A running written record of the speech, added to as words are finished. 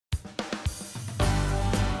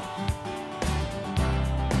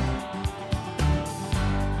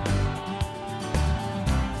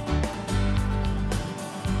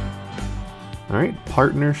All right,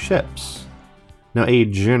 partnerships. Now, a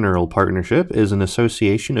general partnership is an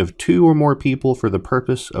association of two or more people for the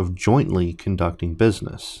purpose of jointly conducting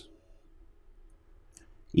business.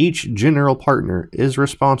 Each general partner is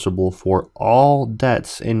responsible for all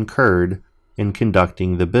debts incurred in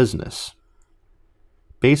conducting the business.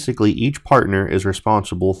 Basically, each partner is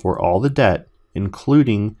responsible for all the debt,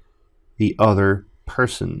 including the other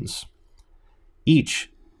persons. Each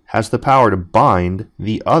has the power to bind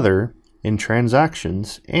the other in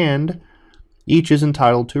transactions, and each is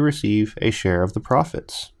entitled to receive a share of the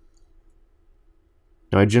profits.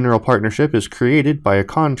 Now, a general partnership is created by a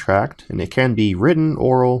contract, and it can be written,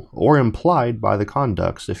 oral, or implied by the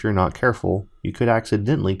conducts. If you're not careful, you could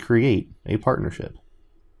accidentally create a partnership.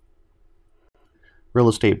 Real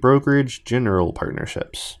estate brokerage general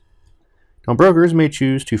partnerships. Now, brokers may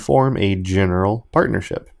choose to form a general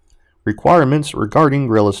partnership. Requirements regarding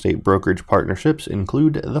real estate brokerage partnerships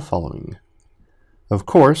include the following. Of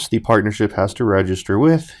course, the partnership has to register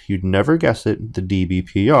with, you'd never guess it, the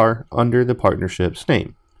DBPR under the partnership's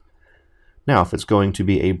name. Now, if it's going to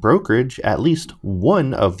be a brokerage, at least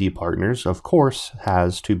one of the partners, of course,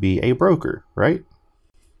 has to be a broker, right?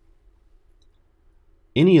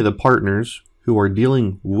 Any of the partners who are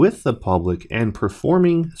dealing with the public and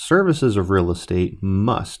performing services of real estate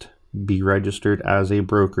must be registered as a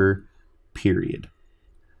broker, period.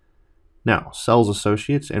 Now, sales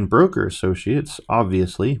associates and broker associates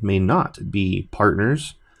obviously may not be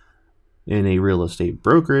partners in a real estate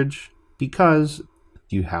brokerage because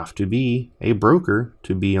you have to be a broker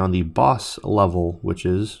to be on the boss level, which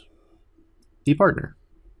is the partner.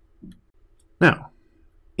 Now,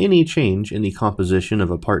 any change in the composition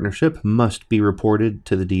of a partnership must be reported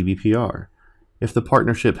to the DBPR. If the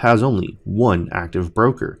partnership has only one active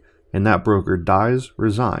broker, and that broker dies,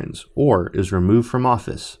 resigns, or is removed from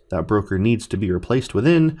office, that broker needs to be replaced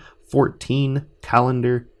within 14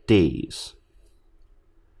 calendar days.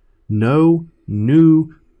 No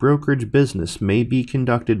new brokerage business may be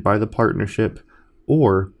conducted by the partnership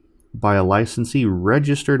or by a licensee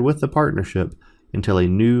registered with the partnership until a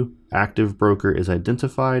new active broker is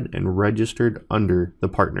identified and registered under the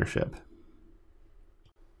partnership.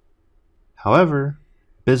 However,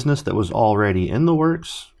 business that was already in the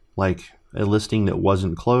works, like a listing that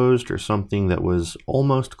wasn't closed or something that was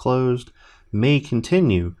almost closed, may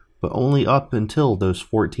continue, but only up until those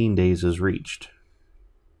 14 days is reached.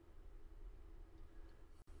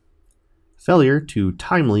 Failure to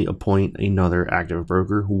timely appoint another active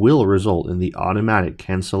broker will result in the automatic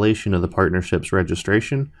cancellation of the partnership's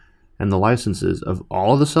registration, and the licenses of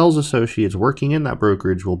all of the sales associates working in that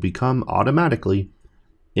brokerage will become automatically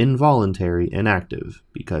involuntary inactive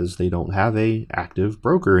because they don't have an active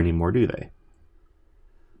broker anymore, do they?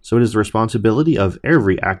 So it is the responsibility of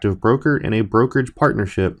every active broker in a brokerage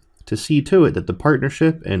partnership to see to it that the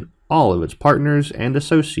partnership and all of its partners and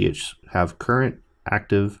associates have current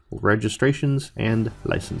active registrations and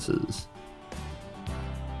licenses.